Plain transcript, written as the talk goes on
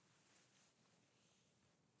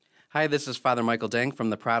Hi, this is Father Michael Denk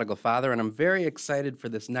from the Prodigal Father, and I'm very excited for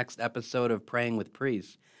this next episode of Praying with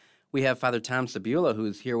Priests. We have Father Tom Cebula,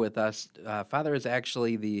 who's here with us. Father is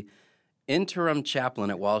actually the interim chaplain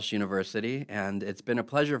at Walsh University, and it's been a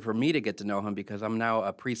pleasure for me to get to know him because I'm now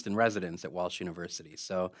a priest in residence at Walsh University.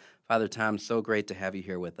 So, Father Tom, so great to have you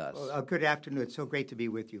here with us. Well, good afternoon. It's so great to be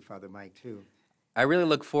with you, Father Mike, too. I really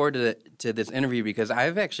look forward to this interview because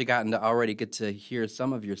I've actually gotten to already get to hear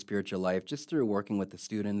some of your spiritual life just through working with the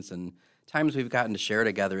students and times we've gotten to share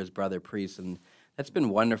together as brother priests, and that's been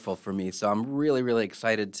wonderful for me. So I'm really, really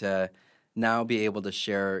excited to now be able to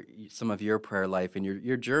share some of your prayer life and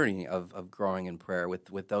your journey of growing in prayer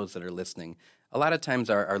with those that are listening. A lot of times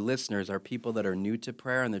our listeners are people that are new to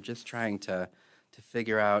prayer and they're just trying to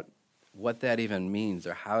figure out what that even means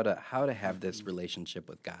or how to have this relationship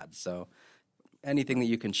with God. So anything that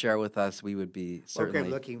you can share with us, we would be certainly... We're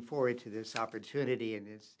looking forward to this opportunity, and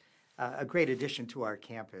it's a great addition to our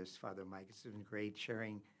campus, Father Mike. It's been great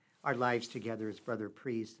sharing our lives together as brother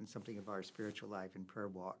priests and something of our spiritual life and prayer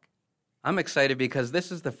walk. I'm excited because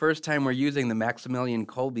this is the first time we're using the Maximilian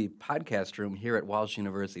Kolbe podcast room here at Walsh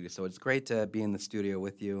University, so it's great to be in the studio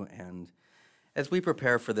with you. And as we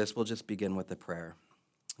prepare for this, we'll just begin with the prayer.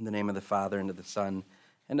 In the name of the Father, and of the Son,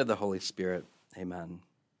 and of the Holy Spirit, amen.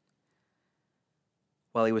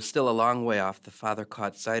 While he was still a long way off, the father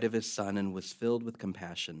caught sight of his son and was filled with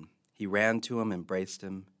compassion. He ran to him, embraced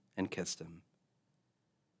him, and kissed him.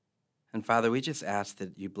 And Father, we just ask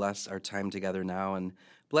that you bless our time together now, and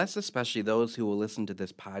bless especially those who will listen to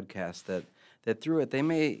this podcast, that through it they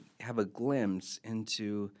may have a glimpse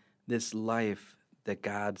into this life that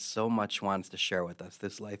God so much wants to share with us,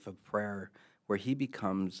 this life of prayer, where he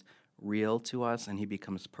becomes real to us and he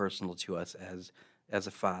becomes personal to us as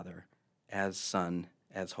a father, as son,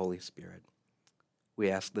 as Holy Spirit.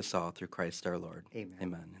 We ask this all through Christ our Lord. Amen.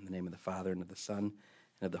 Amen. In the name of the Father, and of the Son,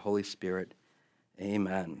 and of the Holy Spirit.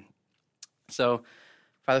 Amen. So,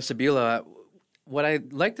 Father Cebula, what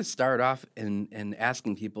I'd like to start off in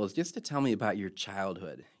asking people is just to tell me about your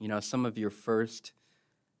childhood. You know, some of your first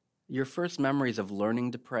memories of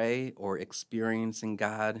learning to pray or experiencing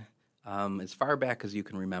God, as far back as you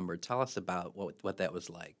can remember. Tell us about what that was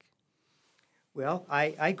like. Well,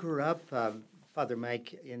 I grew up, Father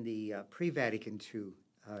Mike, in the pre-Vatican II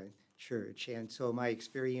church, and so my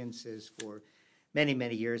experiences for many,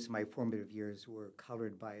 many years, my formative years, were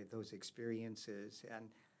colored by those experiences. And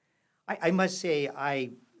I must say,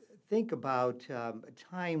 I think about a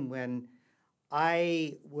time when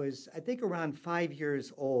I was, I think, around 5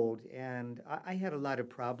 years old, and I had a lot of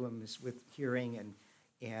problems with hearing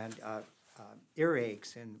and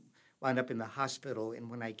earaches, and wound up in the hospital. And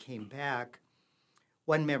when I came back,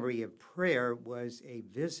 one memory of prayer was a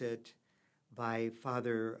visit by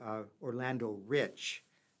Father Orlando Rich,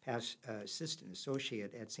 past assistant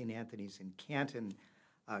associate at St. Anthony's in Canton.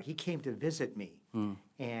 He came to visit me,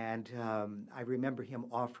 and I remember him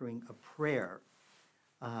offering a prayer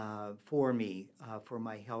for me, for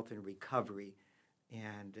my health and recovery.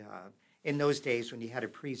 And in those days, when you had a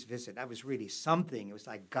priest visit, that was really something. It was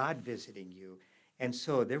like God visiting you. And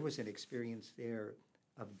so there was an experience there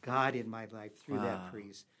of God in my life through that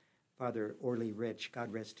priest, Father Orly Rich,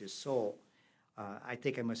 God rest his soul. I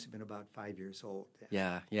think I must have been about 5 years old then.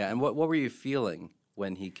 Yeah. And what were you feeling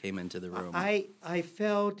when he came into the room? I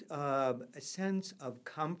felt a sense of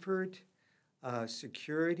comfort,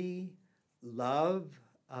 security, love.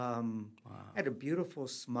 Had a beautiful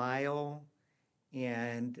smile.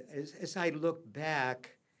 And as I look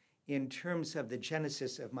back in terms of the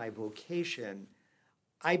genesis of my vocation,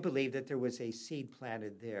 I believe that there was a seed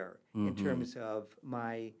planted there in terms of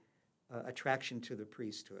my attraction to the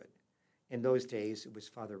priesthood. In those days, it was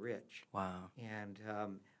Father Rich. Wow. And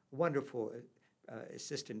wonderful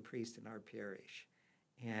assistant priest in our parish.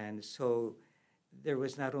 And so there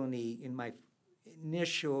was not only in my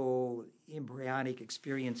initial embryonic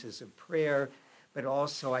experiences of prayer, but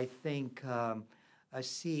also, I think, a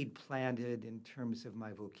seed planted in terms of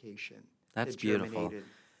my vocation. That's that beautiful. Germinated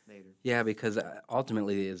later. Yeah, because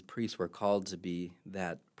ultimately, as priests, we're called to be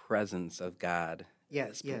that presence of God.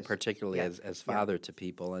 Yes. Particularly as father to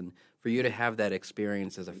people. And for you to have that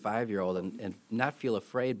experience as a 5-year-old and not feel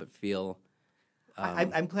afraid, but feel...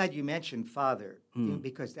 I'm glad you mentioned father,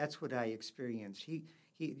 because that's what I experienced. He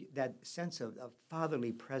that sense of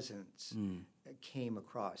fatherly presence came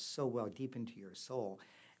across so well deep into your soul.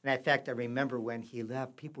 And in fact, I remember when he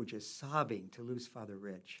left, people were just sobbing to lose Father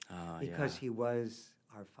Rich because he was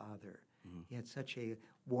our father. He had such a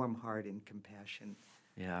warm heart and compassion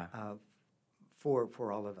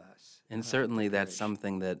for all of us. And certainly that's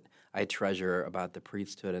something that I treasure about the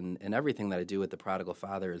priesthood, and everything that I do with the Prodigal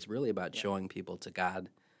Father is really about showing people to God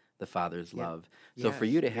the Father's Yeah. love. So for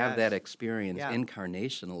you to have that experience Yeah.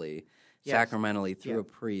 incarnationally, Yes. sacramentally through Yeah. a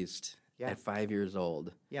priest Yeah. at 5 years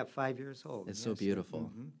old, Yeah, 5 years old. it's so Yes.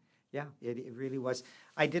 beautiful. Mhm. Yeah, it really was.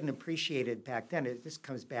 I didn't appreciate it back then. This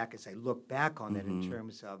comes back as I look back on it in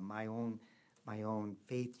terms of my own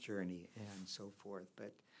faith journey and so forth.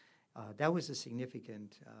 But that was a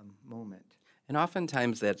significant moment. And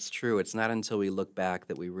oftentimes that's true. It's not until we look back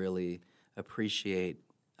that we really appreciate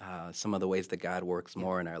some of the ways that God works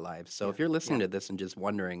more in our lives. So if you're listening to this and just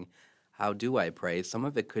wondering, how do I pray? Some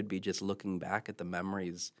of it could be just looking back at the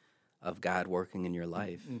memories of God working in your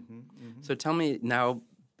life. So tell me now,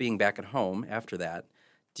 being back at home after that,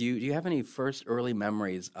 do you have any first early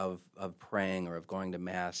memories of praying or of going to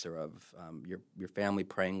Mass or of your family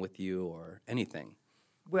praying with you or anything?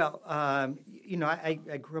 Well,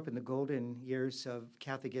 I grew up in the golden years of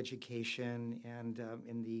Catholic education, and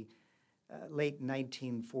in the late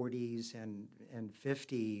 1940s and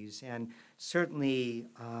 50s, and certainly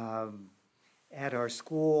at our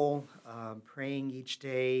school, praying each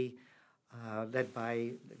day, led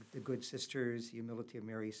by the good sisters, the Humility of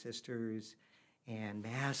Mary sisters, and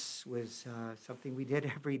Mass was something we did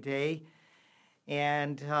every day.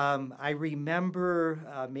 And I remember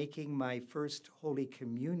making my first Holy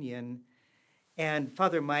Communion, and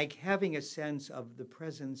Father Mike having a sense of the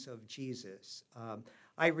presence of Jesus.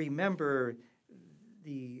 I remember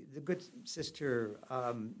the good sister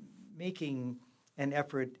making an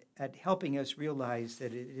effort at helping us realize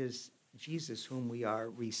that it is Jesus whom we are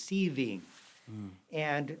receiving.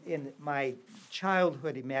 And in my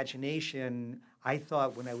childhood imagination, I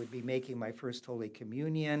thought when I would be making my first Holy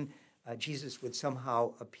Communion, Jesus would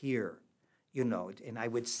somehow appear, and I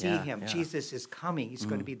would see him. Jesus is coming. He's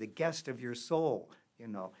going to be the guest of your soul,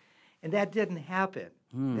 And that didn't happen.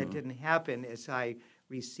 That didn't happen as I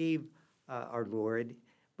received our Lord.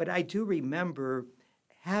 But I do remember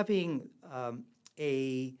having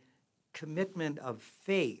a commitment of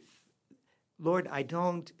faith. Lord, I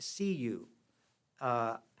don't see you,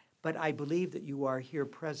 but I believe that you are here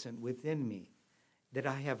present within me, that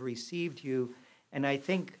I have received you. And I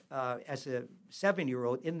think as a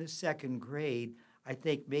 7-year-old in the second grade, I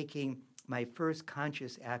think making my first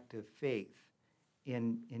conscious act of faith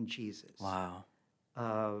in Jesus. Wow.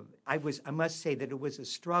 I must say that it was a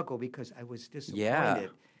struggle because I was disappointed. Yeah.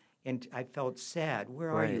 And I felt sad.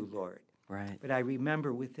 Where are you, Lord? Right. But I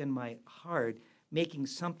remember within my heart making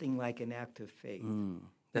something like an act of faith.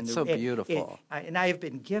 That's so beautiful. And I have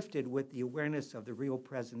been gifted with the awareness of the real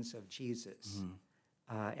presence of Jesus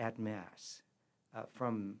at Mass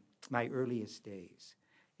from my earliest days.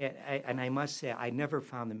 And I must say, I never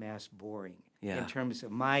found the Mass boring in terms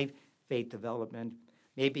of my faith development.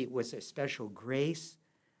 Maybe it was a special grace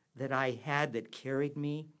that I had that carried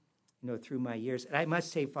me, through my years. And I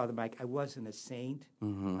must say, Father Mike, I wasn't a saint.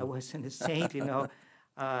 I wasn't a saint,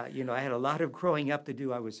 I had a lot of growing up to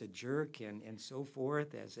do. I was a jerk and so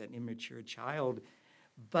forth as an immature child,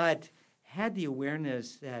 but had the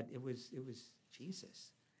awareness that it was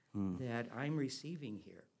Jesus that I'm receiving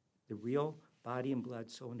here, the real body and blood,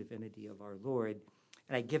 soul, and divinity of our Lord.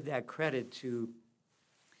 And I give that credit to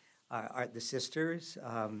the sisters,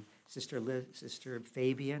 Sister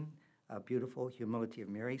Fabian, beautiful Humility of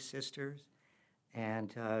Mary sisters,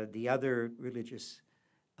 and the other religious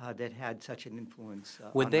that had such an influence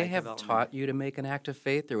Would they have taught you to make an act of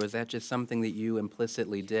faith, or was that just something that you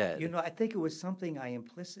implicitly did? I think it was something I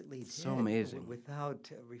implicitly did. So amazing.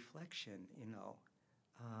 Without reflection,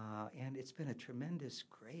 and it's been a tremendous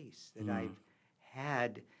grace that I've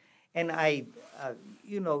had. And I,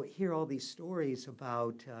 hear all these stories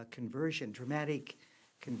about conversion, dramatic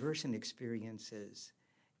conversion experiences.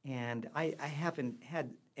 And I haven't had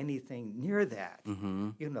anything near that,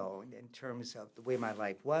 in terms of the way my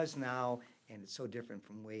life was now, and it's so different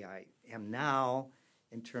from the way I am now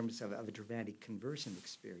in terms of a dramatic conversion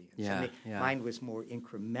experience. Mine was more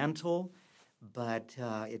incremental, but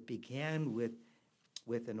it began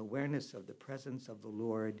with an awareness of the presence of the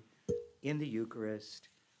Lord in the Eucharist,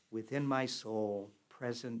 within my soul,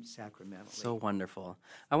 present sacramentally. So wonderful.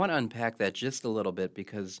 I want to unpack that just a little bit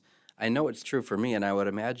because I know it's true for me, and I would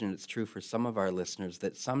imagine it's true for some of our listeners,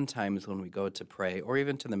 that sometimes when we go to pray, or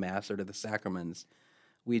even to the Mass or to the sacraments,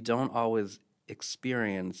 we don't always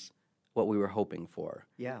experience what we were hoping for.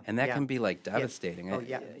 Yeah. And that can be devastating. Yeah.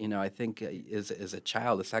 Oh, yeah. I think as a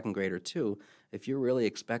child, a second grader too, if you're really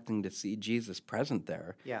expecting to see Jesus present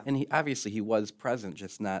there, and he was present,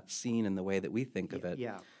 just not seen in the way that we think of it.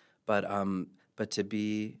 Yeah. But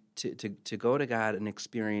to go to God and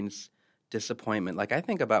experience disappointment. Like I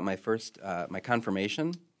think about my first my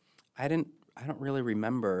confirmation, I don't really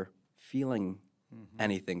remember feeling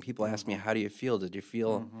anything. People ask me, how do you feel? Did you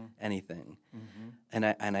feel anything? And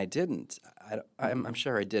I didn't. I'm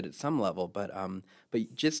sure I did at some level, but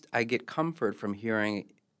just I get comfort from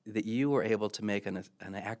hearing that you were able to make an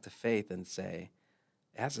act of faith and say,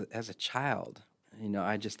 as a child,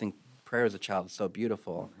 I just think prayer as a child is so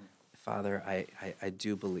beautiful. Father, I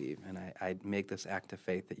do believe, and I make this act of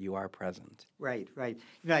faith that you are present. Right.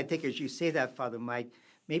 I think as you say that, Father Mike,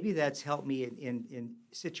 maybe that's helped me in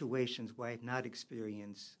situations where I've not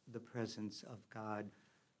experienced the presence of God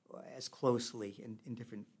as closely in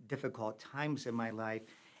different difficult times in my life,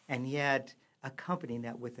 and yet accompanying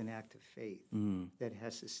that with an act of faith that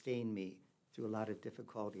has sustained me through a lot of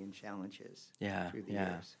difficulty and challenges through the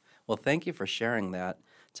years. Well, thank you for sharing that.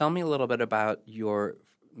 Tell me a little bit about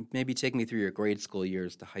maybe take me through your grade school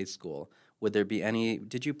years to high school. Would there be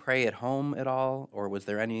did you pray at home at all, or was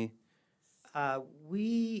there any?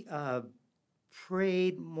 We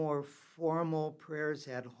prayed more formal prayers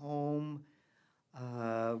at home,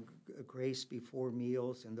 grace before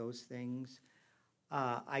meals and those things.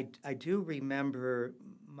 I do remember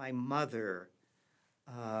my mother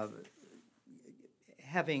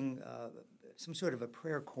having some sort of a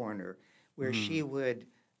prayer corner where she would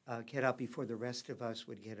get up before the rest of us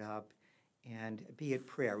would get up and be at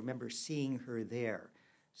prayer. I remember seeing her there.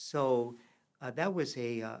 So that was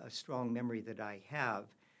a strong memory that I have.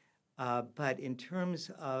 But in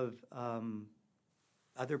terms of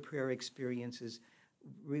other prayer experiences,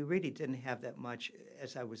 we really didn't have that much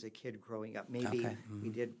as I was a kid growing up. Maybe we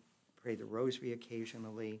did pray the rosary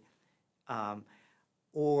occasionally,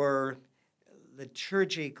 or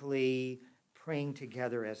liturgically praying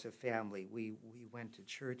together as a family. We went to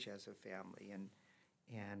church as a family and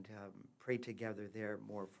prayed together there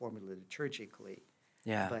more formally liturgically.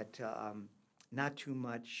 Yeah. But not too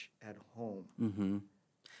much at home. Mm-hmm.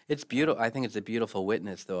 It's beautiful. I think it's a beautiful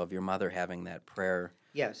witness, though, of your mother having that prayer.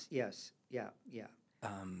 Yes. Yeah.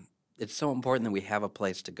 It's so important that we have a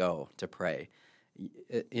place to go to pray.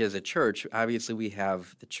 As a church, obviously we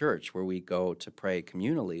have the church where we go to pray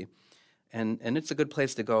communally, and it's a good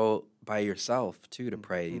place to go by yourself, too, to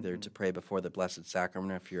pray, either to pray before the Blessed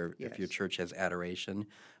Sacrament if your church has adoration.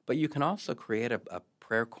 But you can also create a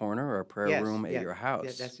prayer corner or a prayer room at your house.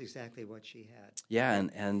 Yeah, that's exactly what she had. Yeah,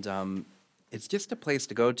 and it's just a place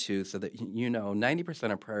to go to so that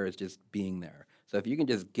 90% of prayer is just being there. So if you can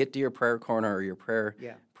just get to your prayer corner or your prayer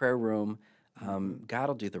room, God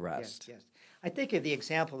will do the rest. Yes. I think of the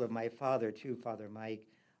example of my father, too, Father Mike.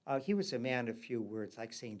 He was a man of few words,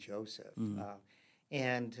 like St. Joseph.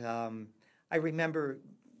 And I remember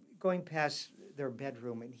going past their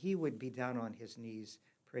bedroom, and he would be down on his knees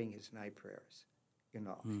praying his night prayers.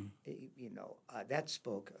 That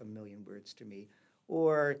spoke a million words to me.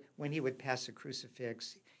 Or when he would pass a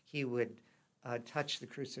crucifix, he would touch the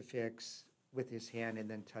crucifix with his hand and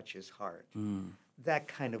then touch his heart. That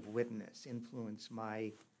kind of witness influenced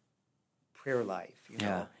my prayer life.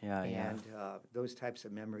 And those types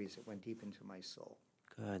of memories that went deep into my soul.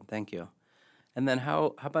 Good, thank you. And then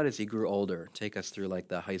how about as he grew older? Take us through like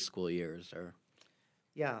the high school years, or.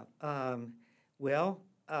 Yeah. I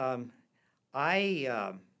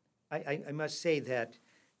must say that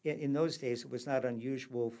in those days it was not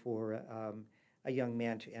unusual for a young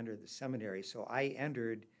man to enter the seminary. So I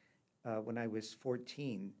entered when I was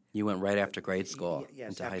 14. You went right after grade school into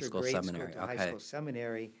after high school grade seminary. School to high school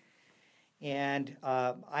seminary. And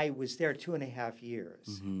I was there 2.5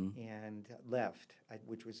 years and left,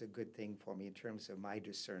 which was a good thing for me in terms of my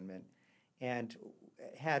discernment, and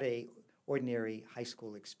had a ordinary high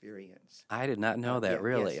school experience. I did not know that,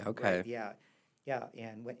 really. Yes, okay. Right, yeah,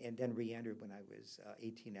 and then re-entered when I was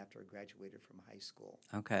 18 after I graduated from high school.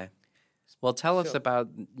 Okay. Well, tell us about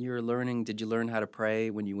your learning. Did you learn how to pray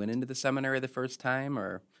when you went into the seminary the first time,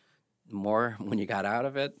 or more when you got out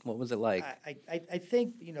of it? What was it like? I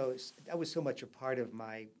think, that was so much a part of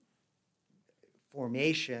my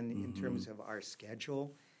formation in terms of our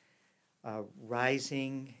schedule,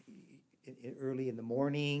 rising early in the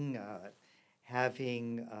morning,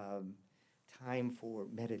 having time for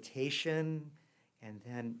meditation, and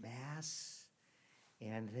then Mass,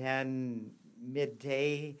 and then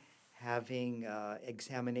midday having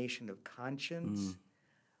examination of conscience.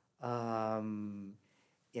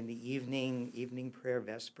 In the evening prayer,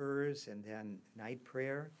 Vespers, and then night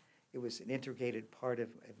prayer. It was an integrated part of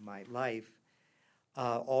my life.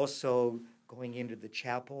 Also going into the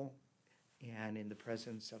chapel and in the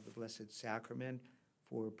presence of the Blessed Sacrament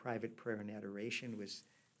for private prayer and adoration was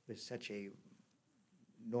such a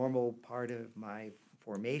normal part of my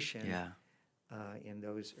formation in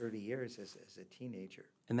those early years as a teenager.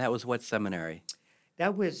 And that was what seminary?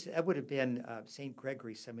 That would have been St.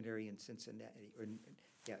 Gregory Seminary in Cincinnati, or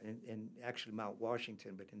in actually Mount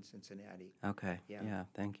Washington, but in Cincinnati. Okay. Yeah.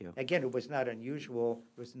 Thank you. Again, it was not unusual.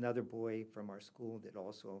 There was another boy from our school that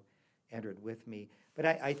also entered with me. But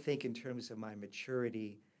I think in terms of my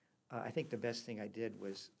maturity, I think the best thing I did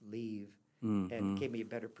was leave, and gave me a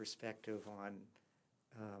better perspective on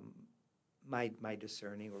my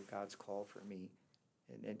discerning or God's call for me,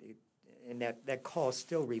 and that call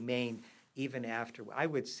still remained even after, I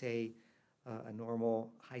would say, a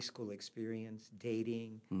normal high school experience,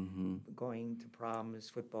 dating, going to proms,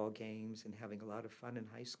 football games, and having a lot of fun in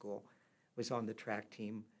high school. Was on the track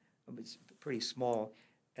team. It was pretty small,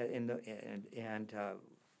 and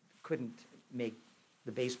couldn't make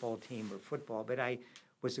the baseball team or football, but I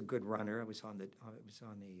was a good runner. I was on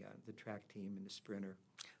the track team and the sprinter.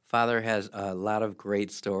 Father has a lot of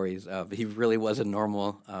great stories. He really was a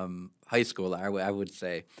normal high schooler, I would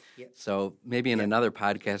say. Yeah. So maybe in another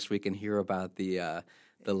podcast we can hear about the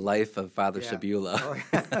life of Father Cebula.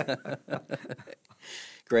 Oh.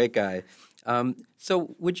 Great guy.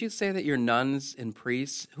 So would you say that your nuns and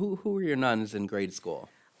priests, who were your nuns in grade school?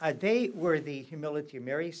 They were the Humility of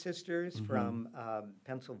Mary sisters from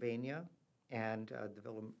Pennsylvania and the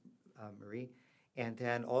Villa Marie, and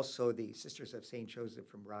then also the Sisters of St. Joseph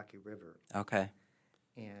from Rocky River. Okay.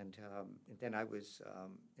 And then I was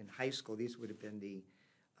in high school. These would have been the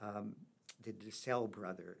DeSalle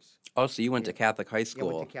brothers. Oh, so you went to Catholic high school?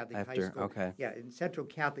 Yeah, I went to Catholic high school. Okay. Yeah, in Central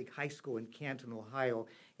Catholic High School in Canton, Ohio.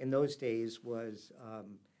 In those days was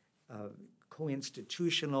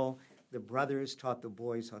co-institutional. The brothers taught the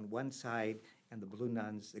boys on one side, and the blue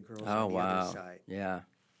nuns, the girls, on the other side. Yeah.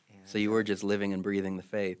 And, so you were just living and breathing the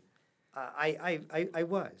faith. I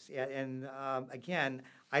was, yeah, and again,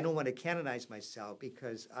 I don't want to canonize myself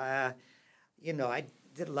because I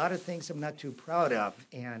did a lot of things I'm not too proud of,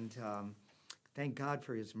 and thank God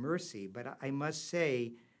for His mercy. But I must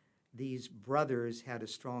say, these brothers had a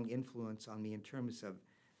strong influence on me in terms of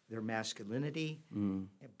their masculinity,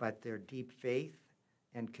 but their deep faith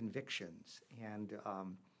and convictions. And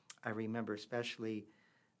I remember especially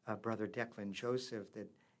Brother Declan Joseph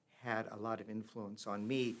that had a lot of influence on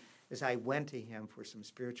me as I went to him for some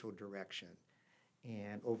spiritual direction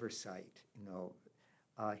and oversight.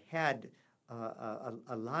 Had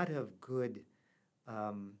a lot of good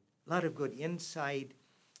insight.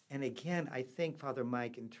 And again, I think Father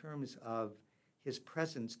Mike, in terms of his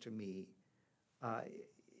presence to me,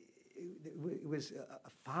 it was a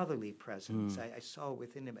fatherly presence. I saw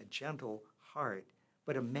within him a gentle heart,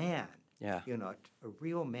 but a man. Yeah. A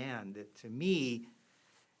real man that to me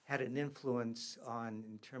had an influence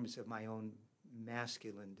in terms of my own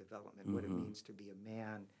masculine development, what it means to be a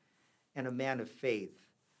man, and a man of faith.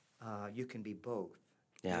 You can be both.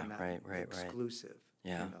 Yeah, You're not right. exclusive.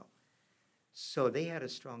 Yeah. So they had a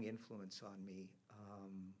strong influence on me.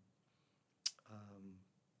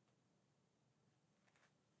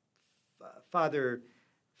 Father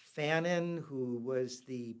Fannin, who was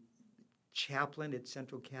the chaplain at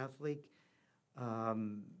Central Catholic,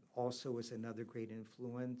 also was another great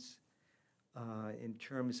influence in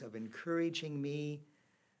terms of encouraging me.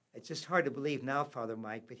 It's just hard to believe now, Father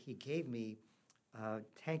Mike, but he gave me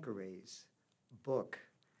Tanqueray's book,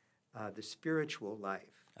 The Spiritual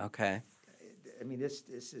Life. Okay. I mean, this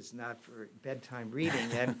is not for bedtime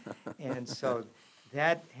reading, and so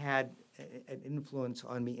that had an influence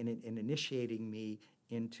on me in initiating me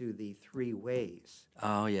into the three ways.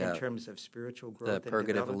 Oh, yeah. In terms of spiritual growth. The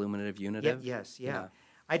purgative, illuminative, unitive? Yeah.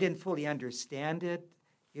 I didn't fully understand it,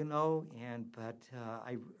 but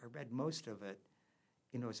I read most of it,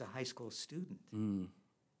 as a high school student.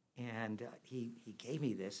 And he gave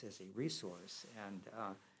me this as a resource,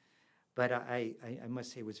 but I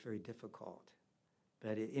must say it was very difficult.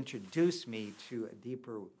 But it introduced me to a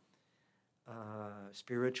deeper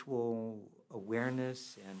spiritual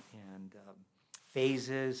awareness and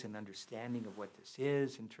phases and understanding of what this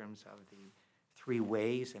is in terms of the three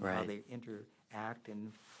ways and how they interact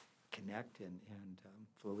and connect and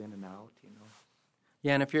flow in and out,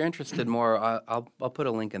 Yeah, and if you're interested more, I'll put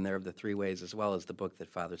a link in there of the three ways as well as the book that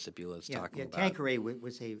Father Cebula is talking about. Tanqueray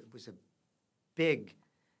was a big,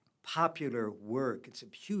 popular work. It's a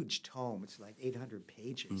huge tome. It's like 800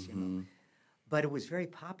 pages, But it was very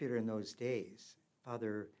popular in those days.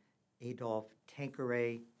 Father Adolphe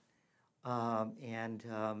Tanqueray and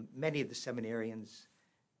many of the seminarians,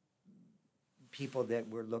 people that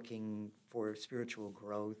were looking for spiritual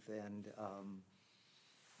growth and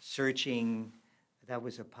searching. That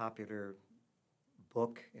was a popular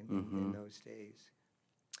book in those days.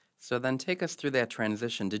 So then take us through that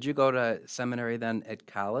transition. Did you go to seminary then at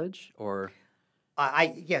college, or?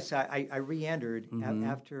 Yes, I re-entered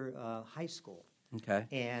after high school. Okay.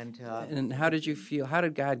 And how did you feel? How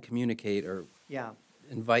did God communicate or yeah,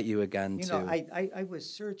 invite you again to? I was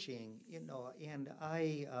searching, and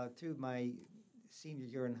I, through my senior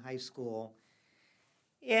year in high school,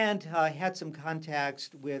 and had some contacts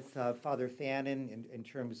with Father Fannin in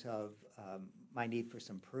terms of my need for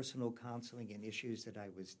some personal counseling and issues that I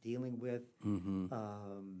was dealing with,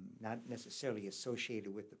 not necessarily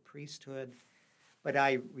associated with the priesthood. But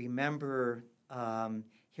I remember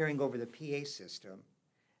hearing over the PA system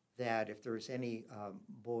that if there's any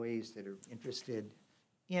boys that are interested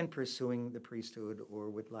in pursuing the priesthood or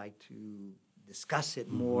would like to discuss it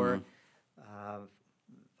more,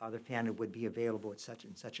 Father Fannin would be available at such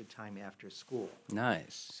and such a time after school.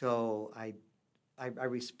 Nice. So I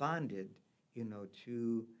responded,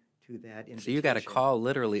 to that invitation. So you got a call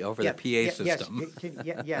literally over the PA system.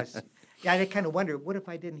 Yes. Yeah, I kind of wondered, what if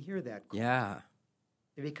I didn't hear that call? Yeah.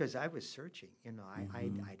 Because I was searching,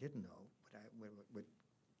 I didn't know what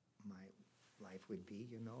my life would be,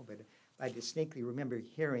 but I distinctly remember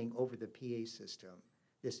hearing over the PA system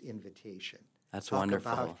this invitation. That's Talk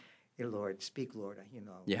wonderful. About, Lord, speak, Lord,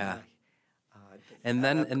 Yeah. And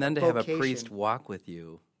then to have a priest walk with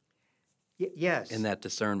you. Yes. In that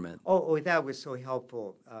discernment. Oh, that was so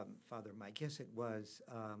helpful, Father Mike. Yes, it was.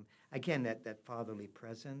 Again, that fatherly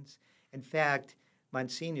presence. In fact,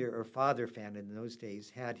 Monsignor or Father Fannin in those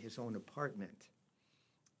days had his own apartment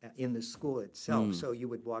in the school itself. So you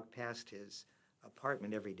would walk past his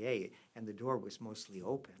apartment every day, and the door was mostly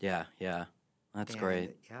open. Yeah. That's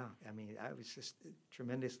great. Yeah, I was just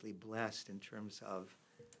tremendously blessed in terms of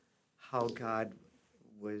how God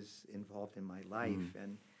was involved in my life,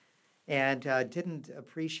 and didn't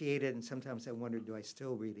appreciate it. And sometimes I wondered, do I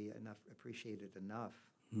still really appreciate it enough?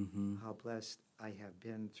 How blessed I have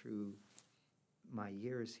been through my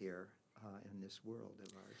years here in this world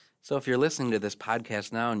of ours. So if you're listening to this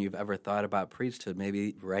podcast now and you've ever thought about priesthood,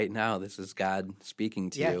 maybe right now this is God speaking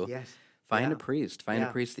to you. Yes. Find a priest. Find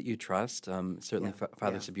a priest that you trust. Certainly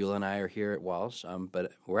Father Cebula and I are here at Walsh,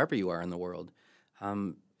 but wherever you are in the world,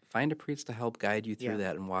 find a priest to help guide you through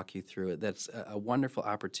that and walk you through it. That's a wonderful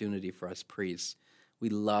opportunity for us priests. We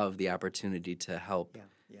love the opportunity to help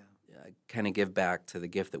kind of give back to the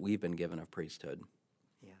gift that we've been given of priesthood.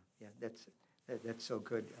 Yeah, that's so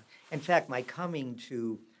good. In fact, my coming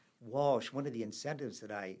to Walsh, one of the incentives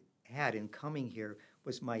that I had in coming here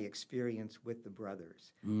was my experience with the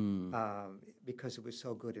brothers, because it was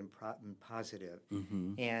so good and positive.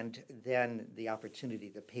 And then the opportunity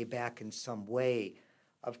to pay back in some way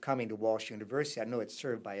of coming to Walsh University. I know it's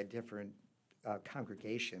served by a different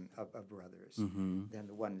congregation of brothers than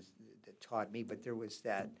the ones that taught me, but there was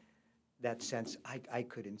that sense I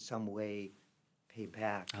could in some way pay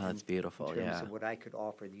back. Oh, that's beautiful. In terms of what I could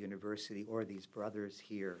offer the university or these brothers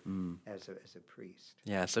here as a priest.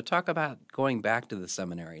 Yeah. So talk about going back to the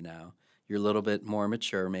seminary now. You're a little bit more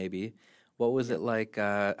mature, maybe. What was it like?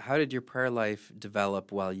 How did your prayer life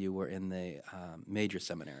develop while you were in the major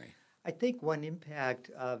seminary? I think one impact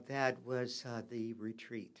of that was the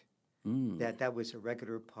retreat. That was a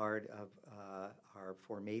regular part of our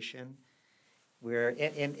formation. Where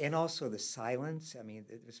and also the silence.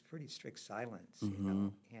 It was pretty strict silence,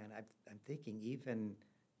 And I'm thinking even,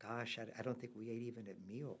 gosh, I don't think we ate even at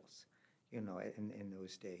meals, in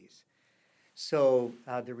those days. So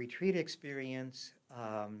the retreat experience,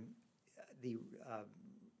 the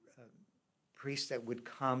priest that would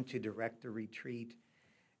come to direct the retreat,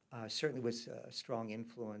 certainly was a strong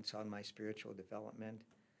influence on my spiritual development.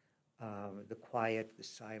 The quiet, the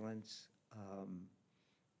silence.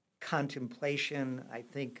 Contemplation, I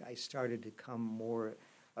think I started to become more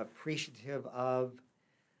appreciative of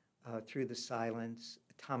through the silence.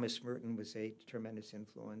 Thomas Merton was a tremendous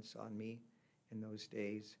influence on me in those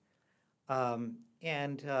days.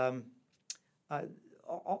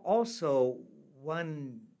 Also,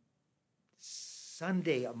 one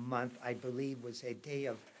Sunday a month, I believe, was a day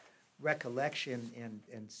of recollection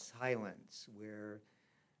and silence where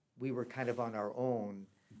we were kind of on our own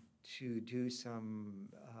to do some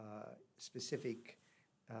specific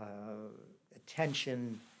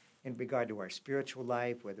attention in regard to our spiritual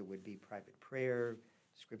life, whether it would be private prayer,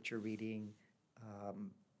 scripture reading,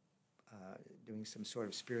 doing some sort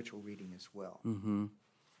of spiritual reading as well.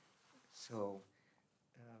 So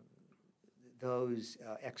those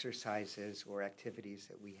exercises or activities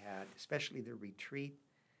that we had, especially the retreat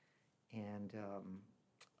and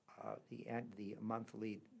the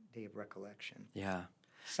monthly day of recollection. Yeah.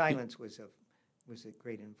 Silence was a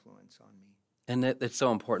great influence on me. And it's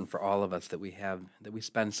so important for all of us that we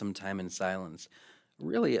spend some time in silence.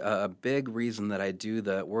 Really, a big reason that I do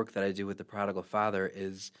the work that I do with the prodigal father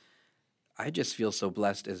is I just feel so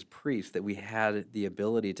blessed as priests that we had the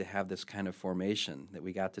ability to have this kind of formation, that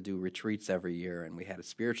we got to do retreats every year, and we had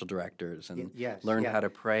spiritual directors and Yes, learned yeah, how to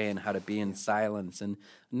pray and how to be in yeah. silence. And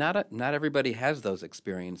not everybody has those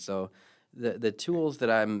experiences. So the tools that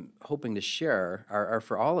I'm hoping to share are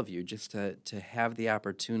for all of you, just to have the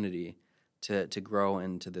opportunity to grow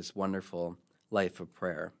into this wonderful life of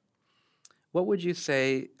prayer. What would you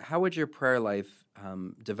say, how would your prayer life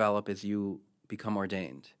develop as you become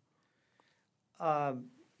ordained? Um,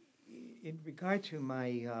 in regard to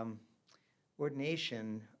my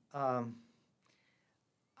ordination,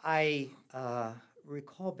 I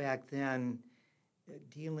recall back then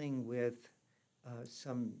dealing with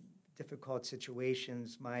some difficult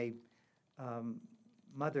situations. My um,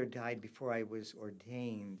 mother died before I was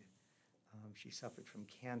ordained. She suffered from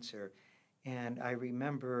cancer. And I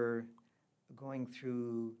remember going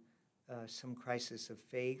through some crisis of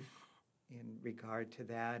faith in regard to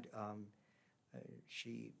that.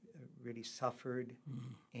 She really suffered,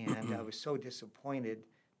 and I was so disappointed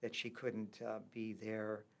that she couldn't be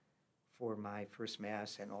there for my first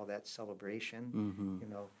mass and all that celebration, Mm-hmm. you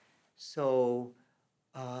know. So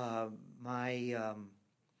uh, my, um,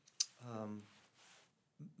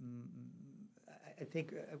 I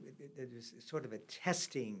think there's sort of a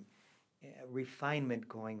testing, refinement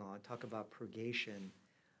going on. Talk about purgation.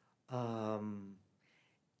 Um,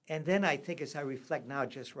 And then I think as I reflect now,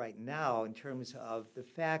 just right now, in terms of the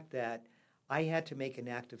fact that I had to make an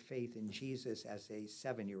act of faith in Jesus as a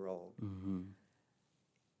 7-year-old, Mm-hmm.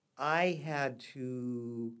 I had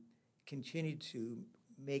to continue to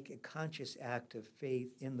make a conscious act of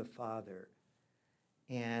faith in the Father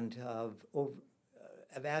and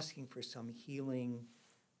of asking for some healing.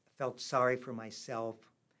 Felt sorry for myself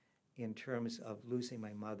in terms of losing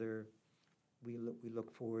my mother. We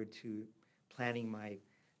look forward to planning my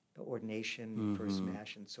ordination, first Mm-hmm.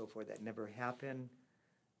 mass, and so forth. That never happened.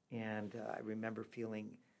 And I remember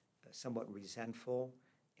feeling somewhat resentful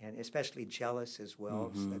and especially jealous as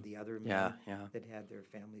well Mm-hmm. of the other Yeah, men yeah. that had their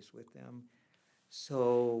families with them.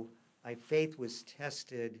 So my faith was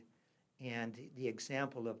tested, and the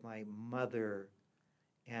example of my mother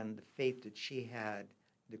and the faith that she had,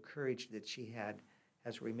 the courage that she had,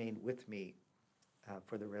 has remained with me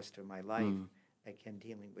for the rest of my life. Mm. Again,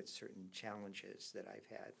 dealing with certain challenges that I've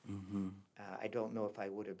had. Mm-hmm. I don't know if I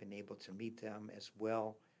would have been able to meet them as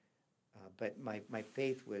well, but my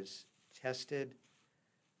faith was tested,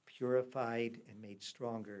 purified, and made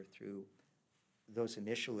stronger through those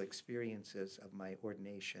initial experiences of my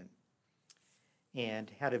ordination. And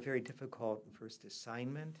had a very difficult first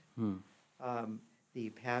assignment. Mm. Um, the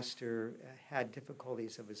pastor had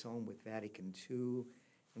difficulties of his own with Vatican II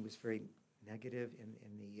and was very negative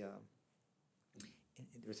in the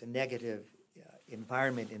there was a negative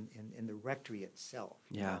environment in the rectory itself.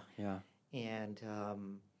 Yeah, yeah. And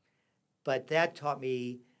but that taught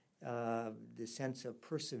me the sense of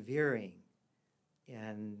persevering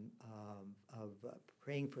and of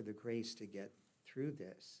praying for the grace to get through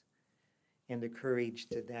this, and the courage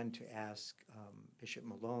to then to ask Bishop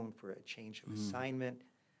Malone for a change of assignment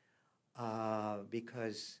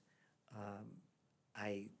because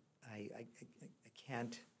I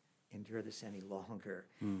can't endure this any longer,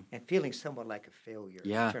 and feeling somewhat like a failure.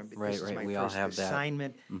 Yeah, right, This is right. my We all first have that.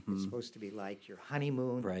 assignment. Mm-hmm. It's supposed to be like your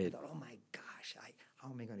honeymoon. I Right. thought, oh my gosh, how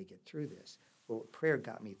am I going to get through this? Well, prayer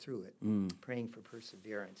got me through it, praying for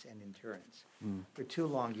perseverance and endurance. For 2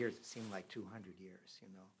 long years, it seemed like 200 years, you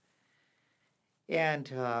know.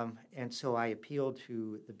 And so I appealed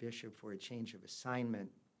to the bishop for a change of assignment,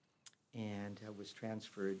 and was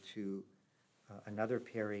transferred to another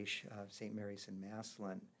parish, St. Mary's in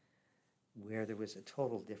Maslin, where there was a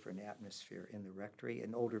total different atmosphere in the rectory.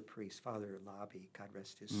 An older priest, Father Lobby, God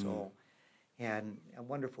rest his soul, and a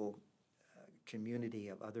wonderful community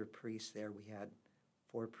of other priests there. We had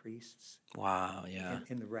 4 priests Wow, yeah.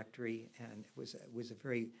 in the rectory, and it was a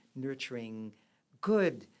very nurturing,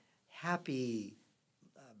 good, happy,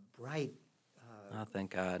 bright Oh,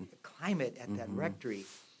 thank God. climate at that rectory.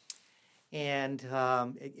 And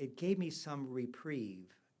it gave me some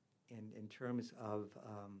reprieve in terms of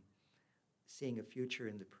seeing a future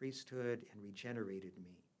in the priesthood, and regenerated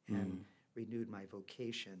me and renewed my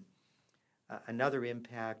vocation. Another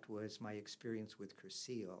impact was my experience with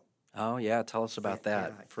Cursillo. Oh, yeah. Tell us about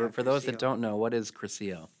that. Yeah, For those that Cursillo. don't know, what is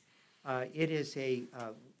Cursillo? It is a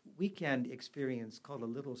weekend experience called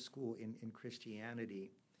a little school in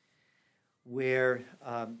Christianity, where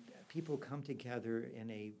people come together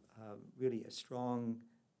in a really a strong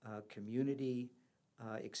community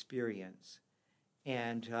experience.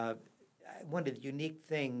 And one of the unique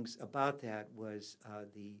things about that was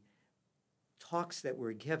the talks that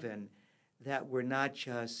were given that were not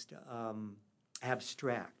just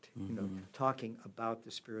abstract, talking about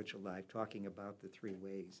the spiritual life, talking about the three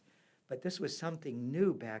ways. But this was something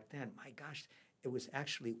new back then. My gosh, it was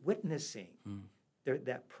actually witnessing,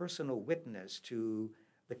 that personal witness to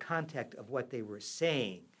the context of what they were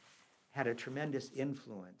saying had a tremendous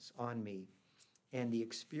influence on me. And the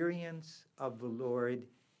experience of the Lord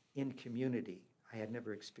in community I had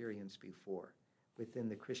never experienced before within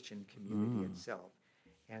the Christian community itself.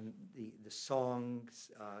 And the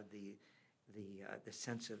songs, the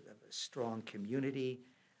sense of a strong community,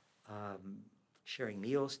 sharing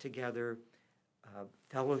meals together,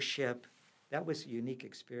 fellowship, that was a unique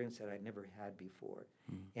experience that I'd never had before.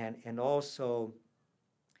 And also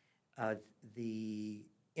the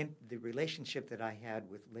relationship that I had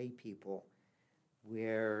with lay people,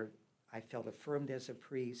 where I felt affirmed as a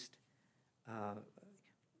priest,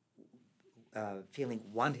 feeling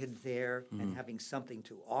wanted there, and having something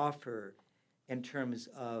to offer in terms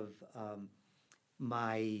of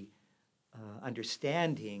my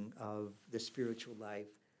understanding of the spiritual life,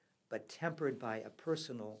 but tempered by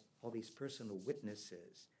all these personal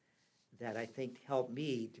witnesses that I think helped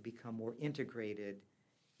me to become more integrated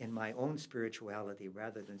in my own spirituality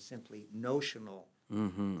rather than simply notional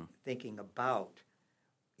thinking about,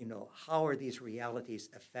 how are these realities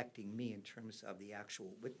affecting me in terms of the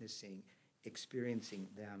actual witnessing, experiencing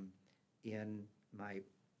them in my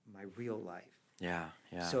real life. Yeah.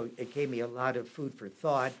 So it gave me a lot of food for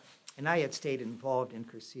thought, and I had stayed involved in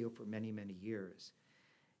Cursillo for many, many years.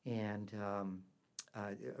 And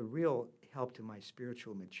a real help to my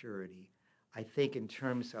spiritual maturity, I think, in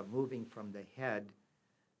terms of moving from the head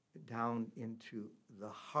down into the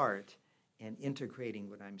heart and integrating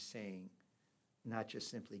what I'm saying, not just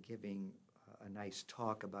simply giving a nice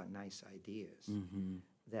talk about nice ideas.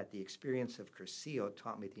 That the experience of Cursillo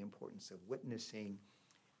taught me the importance of witnessing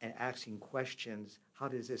and asking questions. How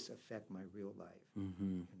does this affect my real life?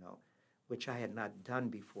 Which I had not done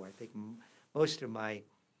before. I think most of my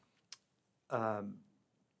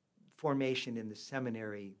formation in the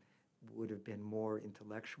seminary would have been more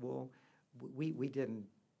intellectual. We didn't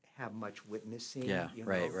have much witnessing. Yeah,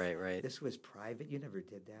 right. This was private. You never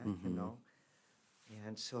did that,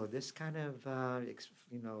 And so this kind of,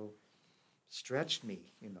 stretched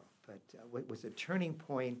me, But what was a turning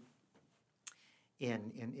point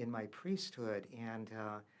in my priesthood. And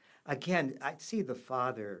again, I see the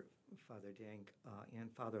Father Denk,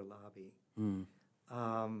 and Father Labi.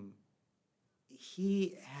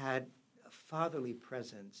 He had a fatherly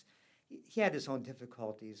presence. He had his own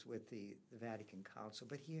difficulties with the Vatican Council,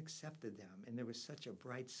 but he accepted them, and there was such a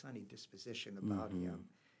bright, sunny disposition about him.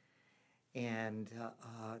 And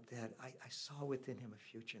that I saw within him a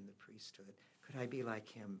future in the priesthood. Could I be like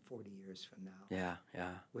him 40 years from now?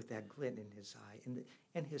 Yeah. With that glint in his eye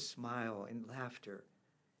and his smile and laughter.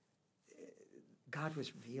 God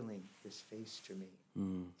was revealing his face to me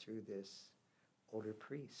through this older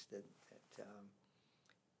priest.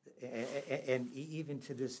 And even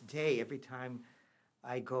to this day, every time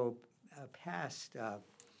I go past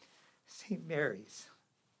St. Mary's,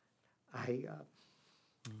 I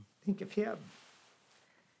think of him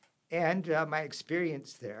and my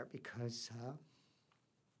experience there, because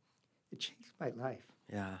it changed my life.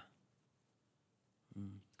 Yeah.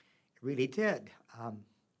 It really did.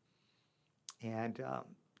 And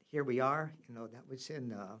here we are, that was in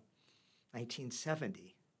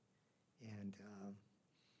 1970. And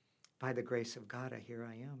by the grace of God, here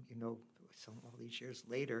I am, all these years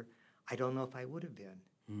later. I don't know if I would have been,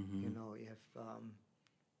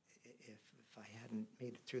 if I hadn't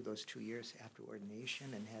made it through those 2 years after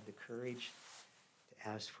ordination and had the courage to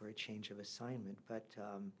ask for a change of assignment. But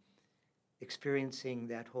experiencing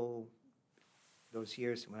those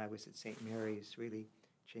years when I was at St. Mary's really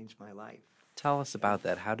changed my life. Tell us about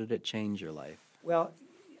that. How did it change your life? Well,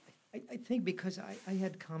 I think because I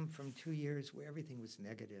had come from 2 years where everything was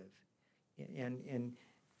negative. And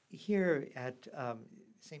here at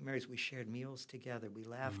St. Mary's, we shared meals together. We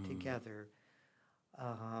laughed together.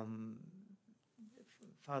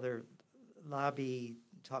 Father Labi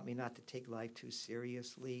taught me not to take life too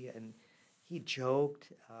seriously, and he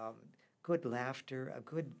joked, good laughter, a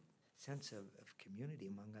good sense of community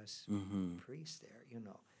among us priests there,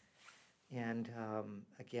 And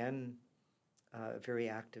again, a very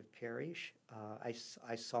active parish.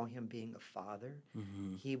 I saw him being a father.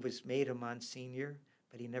 He was made a Monsignor,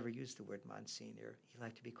 but he never used the word Monsignor. He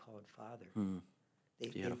liked to be called Father.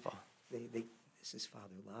 Beautiful. This is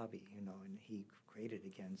Father Labi, and he graded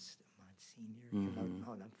against Monsignor.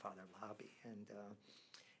 No, I'm Father Labi. And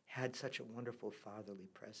had such a wonderful fatherly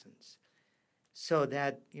presence. So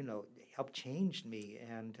that, helped change me.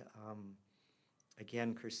 And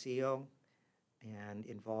again, Cursillo and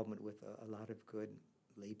involvement with a lot of good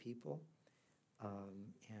lay people.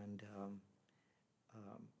 And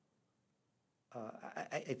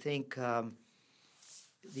I think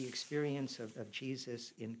the experience of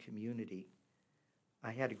Jesus in community,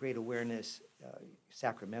 I had a great awareness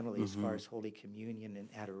sacramentally as far as Holy Communion and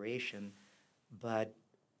adoration, but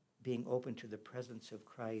being open to the presence of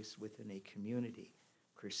Christ within a community,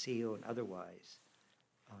 Cursillo and otherwise,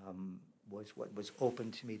 was what was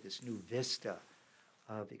open to me, this new vista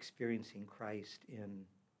of experiencing Christ in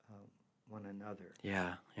one another.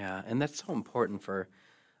 Yeah, yeah. And that's so important for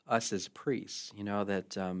us as priests,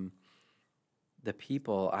 that the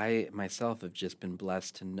people, I myself have just been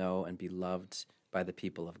blessed to know and be loved by the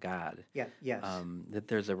people of God. Yeah, yes. That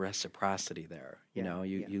there's a reciprocity there.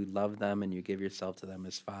 You love them and you give yourself to them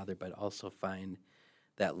as Father, but also find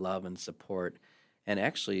that love and support. And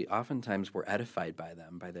actually, oftentimes we're edified by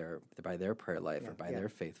them, by their prayer life or by their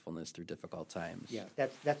faithfulness through difficult times. Yeah,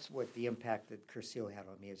 that's what the impact that Cursillo had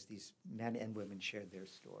on me, is these men and women shared their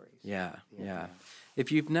stories. Yeah.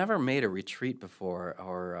 If you've never made a retreat before,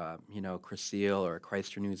 or Cursillo or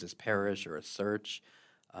Christ Renews Parish or a search,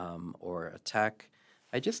 or a tech,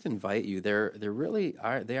 I just invite you. There really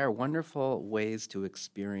are. They are wonderful ways to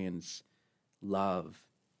experience love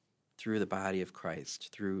through the body of Christ,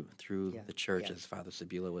 through the church, as Father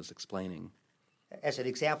Cebula was explaining. As an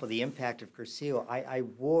example, the impact of Cursillo, I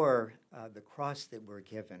wore the cross that we're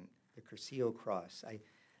given, the Cursillo cross.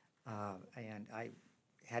 And I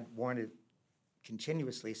had worn it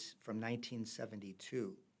continuously from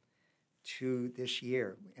 1972 to this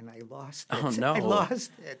year, and I lost it. Oh, no. I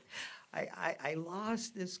lost it. I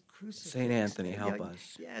lost this crucifix. St. Anthony, help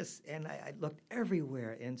us. Yes, and I looked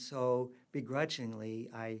everywhere, and so begrudgingly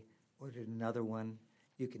I ordered another one.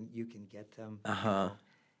 You can get them.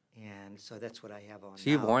 And so that's what I have on. So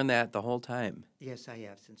you've worn that the whole time? Yes, I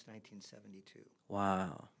have, since 1972.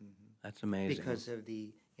 Wow, that's amazing. Because of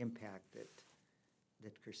the impact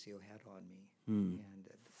that Cursillo had on me. And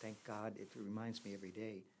thank God, it reminds me every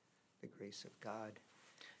day the grace of God.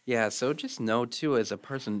 Yeah, so just know, too, as a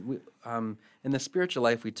person, in the spiritual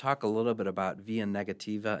life, we talk a little bit about via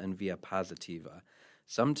negativa and via positiva.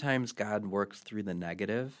 Sometimes God works through the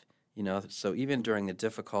negative, so even during the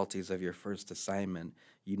difficulties of your first assignment,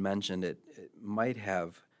 you mentioned it might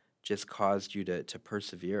have just caused you to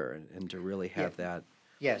persevere and to really have that.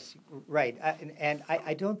 Yes, right. And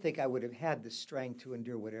I don't think I would have had the strength to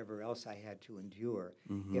endure whatever else I had to endure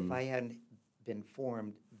if I hadn't been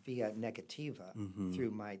formed via negativa through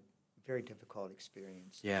my very difficult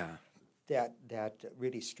experience. Yeah. That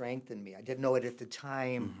really strengthened me. I didn't know it at the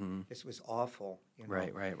time. This was awful.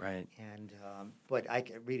 Right. And but I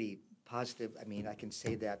can really positive. I mean, I can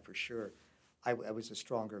say that for sure. I was a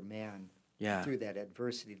stronger man through that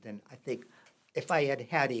adversity than I think if I had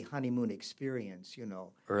had a honeymoon experience.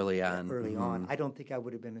 Early on, I don't think I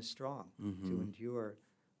would have been as strong to endure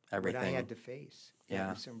everything what I had to face.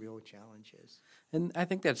 Yeah, some real challenges. And I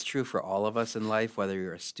think that's true for all of us in life, whether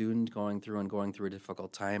you're a student going through a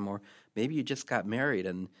difficult time, or maybe you just got married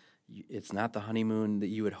and it's not the honeymoon that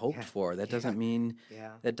you had hoped for. That doesn't mean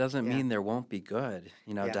mean there won't be good,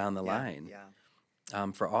 down the line.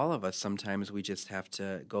 For all of us, sometimes we just have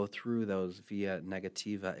to go through those via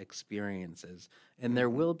negativa experiences, and there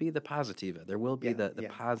will be the positiva. There will be the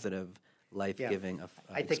positive, life-giving of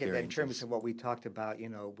I think in experiences. terms of what we talked about,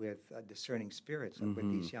 with discerning spirits, with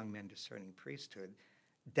these young men discerning priesthood,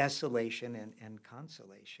 desolation and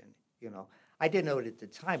consolation. I didn't know it at the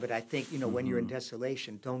time, but I think, when you're in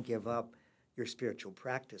desolation, don't give up your spiritual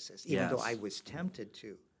practices, even though I was tempted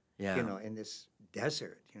to, in this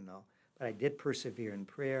desert, But I did persevere in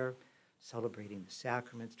prayer, celebrating the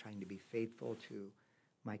sacraments, trying to be faithful to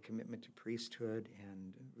my commitment to priesthood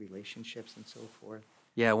and relationships and so forth.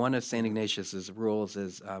 Yeah, one of St. Ignatius's rules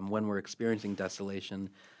is when we're experiencing desolation,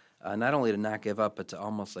 not only to not give up, but to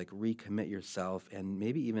almost like recommit yourself and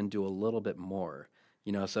maybe even do a little bit more.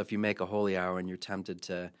 So if you make a holy hour and you're tempted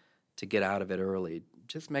to get out of it early,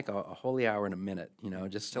 just make a holy hour in a minute,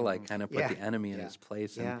 just to like kind of put the enemy in his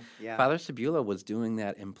place. And Father Cebula was doing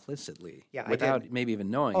that implicitly, without maybe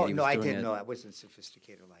even knowing. Oh, no, I didn't know. I wasn't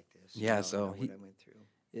sophisticated like this. Yeah, so what I went through.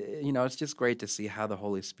 It's just great to see how the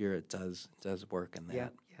Holy Spirit does work in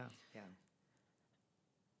that. Yeah.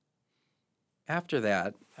 After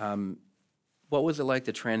that, what was it like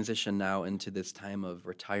to transition now into this time of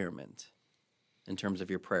retirement in terms of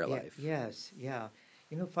your prayer life? Yes.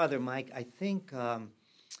 Father Mike, I think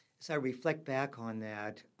as I reflect back on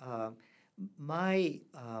that, my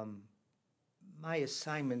my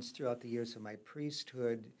assignments throughout the years of my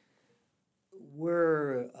priesthood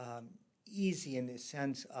were easy in the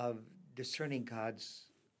sense of discerning God's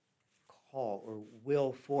call or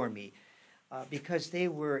will for me, because they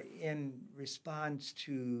were in response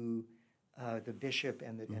to the bishop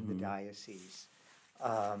and the diocese.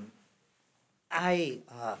 I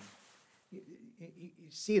you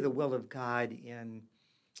see the will of God in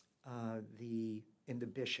the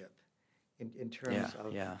bishop, in terms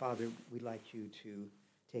of, Father, we'd like you to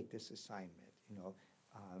take this assignment,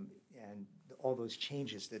 and all those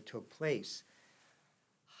changes that took place.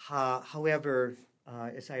 However,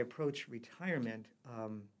 as I approached retirement,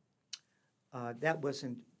 that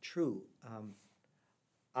wasn't true.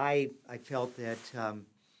 I felt that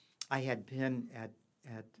I had been at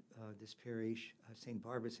this parish, St.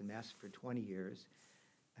 Barbara's in Mass, for 20 years,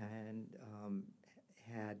 and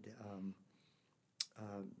had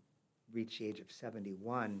reached the age of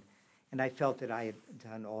 71, and I felt that I had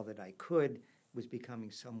done all that I could, was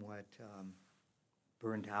becoming somewhat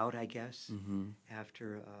burned out, I guess,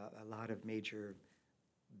 after a lot of major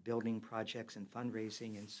building projects and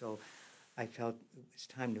fundraising, and so I felt it was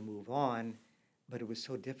time to move on, but it was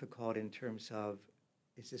so difficult in terms of,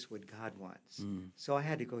 is this what God wants? So I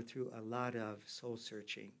had to go through a lot of soul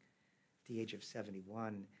searching at the age of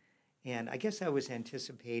 71, and I guess I was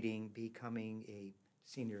anticipating becoming a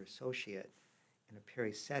senior associate in a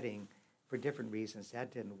parish setting. For different reasons,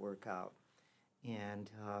 that didn't work out, and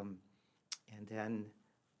then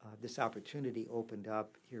this opportunity opened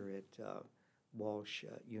up here at Walsh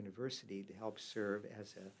University to help serve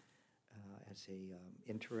as a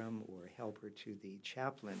interim or helper to the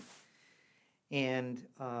chaplain, and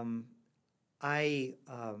I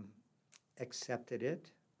accepted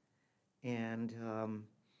it, and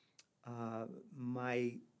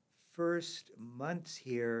my first months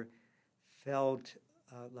here felt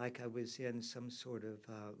like I was in some sort of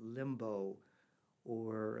limbo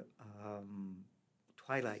or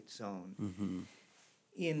twilight zone,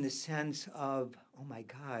 in the sense of, oh my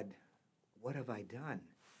God, what have I done?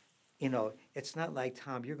 It's not like,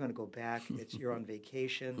 Tom, you're going to go back. You're on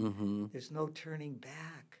vacation. There's no turning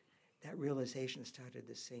back. That realization started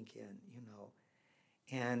to sink in,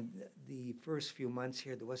 And the first few months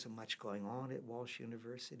here, there wasn't much going on at Walsh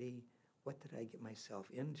University. What did I get myself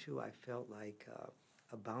into? I felt like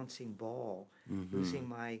a bouncing ball, losing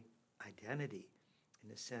my identity in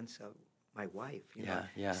the sense of my wife,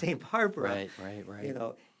 St. Barbara. Right.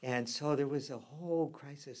 And so there was a whole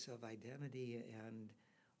crisis of identity, and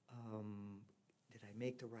did I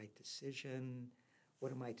make the right decision?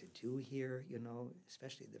 What am I to do here,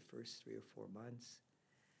 especially the first 3 or 4 months.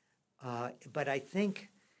 But I think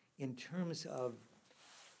in terms of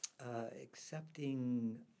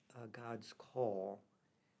accepting God's call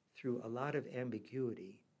through a lot of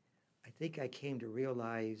ambiguity, I think I came to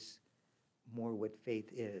realize more what faith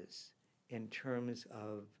is in terms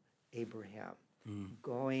of Abraham,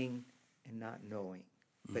 going and not knowing,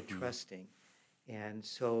 but trusting. And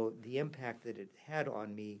so the impact that it had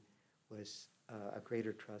on me was a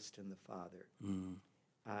greater trust in the Father.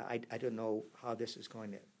 I don't know how this is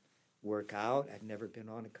going to work out. I've never been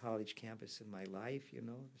on a college campus in my life, There's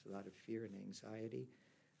a lot of fear and anxiety.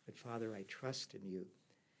 But Father, I trust in you.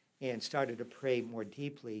 And started to pray more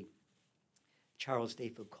deeply Charles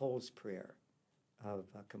David Cole's prayer of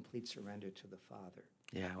complete surrender to the Father.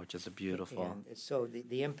 Yeah, which is a beautiful. And so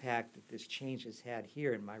the impact that this change has had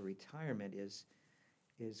here in my retirement is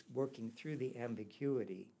working through the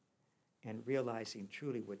ambiguity and realizing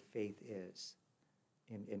truly what faith is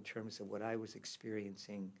in terms of what I was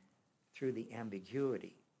experiencing through the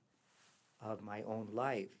ambiguity of my own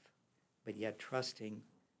life, but yet trusting,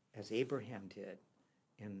 as Abraham did,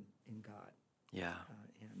 in God. Yeah.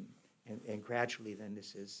 And gradually then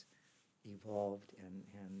this has evolved,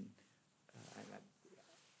 and I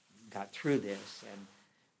got through this and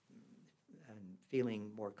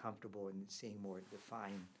feeling more comfortable and seeing more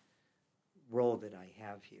defined role that I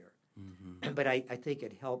have here. But I think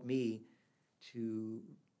it helped me to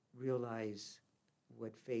realize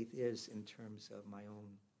what faith is in terms of my own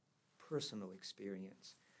personal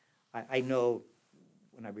experience. I know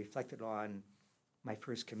when I reflected on my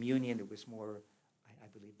first communion, it was more, I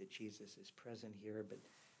believe that Jesus is present here, but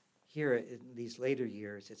here in these later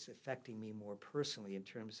years, it's affecting me more personally in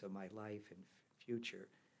terms of my life and future,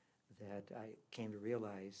 that I came to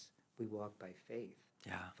realize we walk by faith.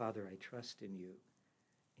 Yeah. Father, I trust in you,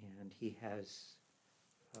 and he has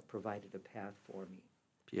provided a path for me.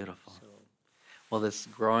 Beautiful. So, well, this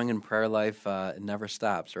growing in prayer life, it never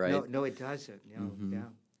stops, right? No, it doesn't. No, yeah.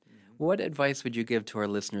 What advice would you give to our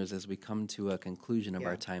listeners as we come to a conclusion of Yeah.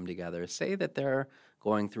 our time together? Say that they're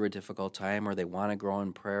going through a difficult time, or they want to grow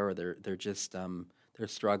in prayer, or they're just they're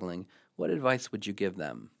struggling. What advice would you give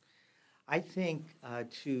them? I think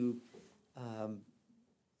to um,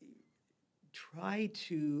 try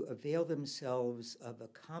to avail themselves of a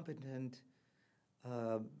competent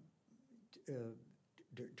um,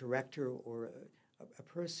 uh, director or a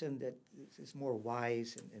person that is more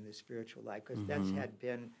wise in the spiritual life, because that's had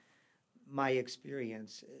been my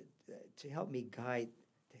experience to help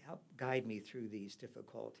guide me through these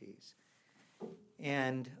difficulties,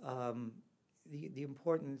 and the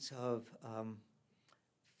importance of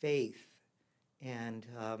faith and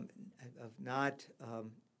of not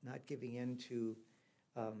giving in to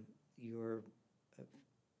um, your uh,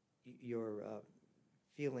 your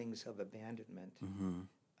feelings of abandonment.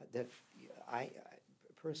 That I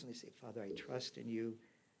personally say, Father, I trust in you,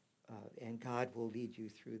 and God will lead you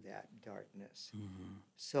through that darkness.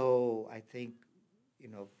 So I think,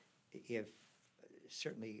 if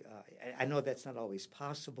certainly, I know that's not always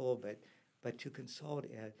possible, but to consult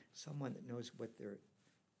someone that knows what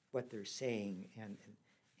they're saying and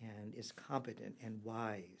is competent and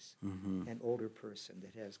wise, an older person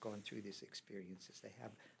that has gone through these experiences, they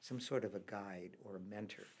have some sort of a guide or a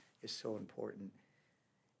mentor is so important.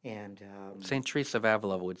 And St. Teresa of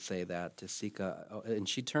Avila would say that, to seek and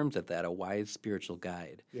she terms it that, a wise spiritual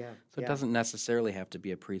guide. yeah, So it yeah. doesn't necessarily have to be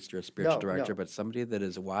a priest or a spiritual No, director, no. but somebody that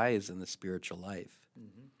is wise in the spiritual life.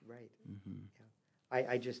 Right. Yeah.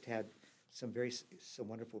 I just had some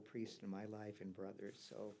wonderful priests in my life and brothers.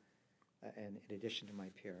 So, and in addition to my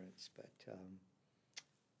parents, but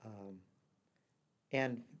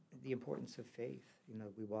and the importance of faith.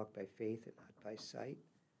 We walk by faith and not by sight.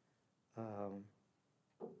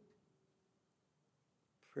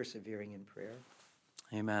 Persevering in prayer.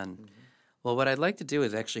 Amen. Well, what I'd like to do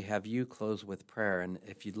is actually have you close with prayer, and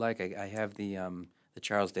if you'd like, I have the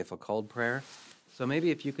Charles de Foucauld prayer. So maybe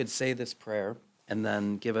if you could say this prayer and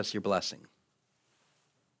then give us your blessing.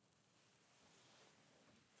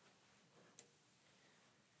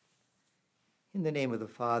 In the name of the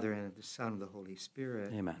Father, and of the Son, and of the Holy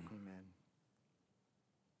Spirit. Amen. Amen.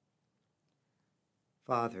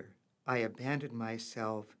 Father, I abandon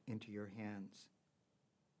myself into your hands.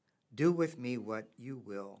 Do with me what you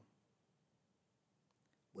will.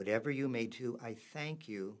 Whatever you may do, I thank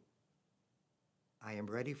you. I am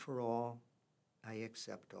ready for all. I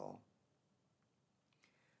accept all.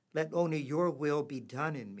 Let only your will be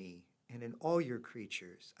done in me and in all your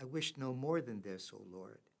creatures. I wish no more than this, O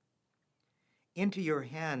Lord. Into your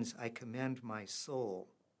hands I commend my soul.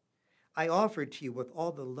 I offer to you with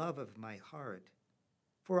all the love of my heart.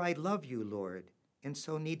 For I love you, Lord, and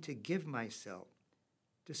so need to give myself,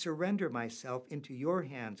 to surrender myself into your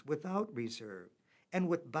hands without reserve and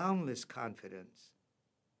with boundless confidence.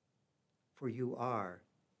 For you are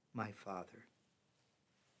my Father.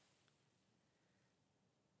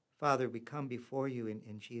 Father, we come before you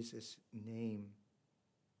in Jesus' name.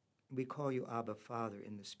 We call you Abba, Father,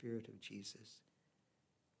 in the Spirit of Jesus.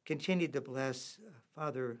 Continue to bless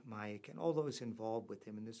Father Mike and all those involved with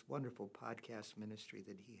him in this wonderful podcast ministry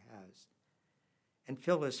that he has. And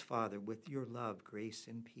fill us, Father, with your love, grace,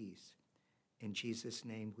 and peace. In Jesus'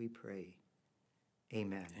 name we pray.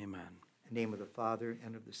 Amen. Amen. In the name of the Father,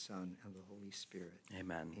 and of the Son, and of the Holy Spirit.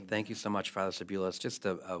 Amen. Amen. Thank you so much, Father Cebula. It's just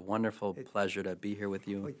a wonderful pleasure to be here with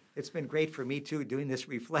you. It's been great for me, too, doing this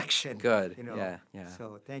reflection. Good. Yeah.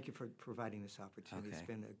 So thank you for providing this opportunity. Okay. It's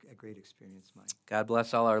been a great experience, Mike. God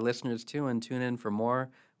bless all our listeners, too, and tune in for more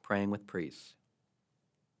Praying with Priests.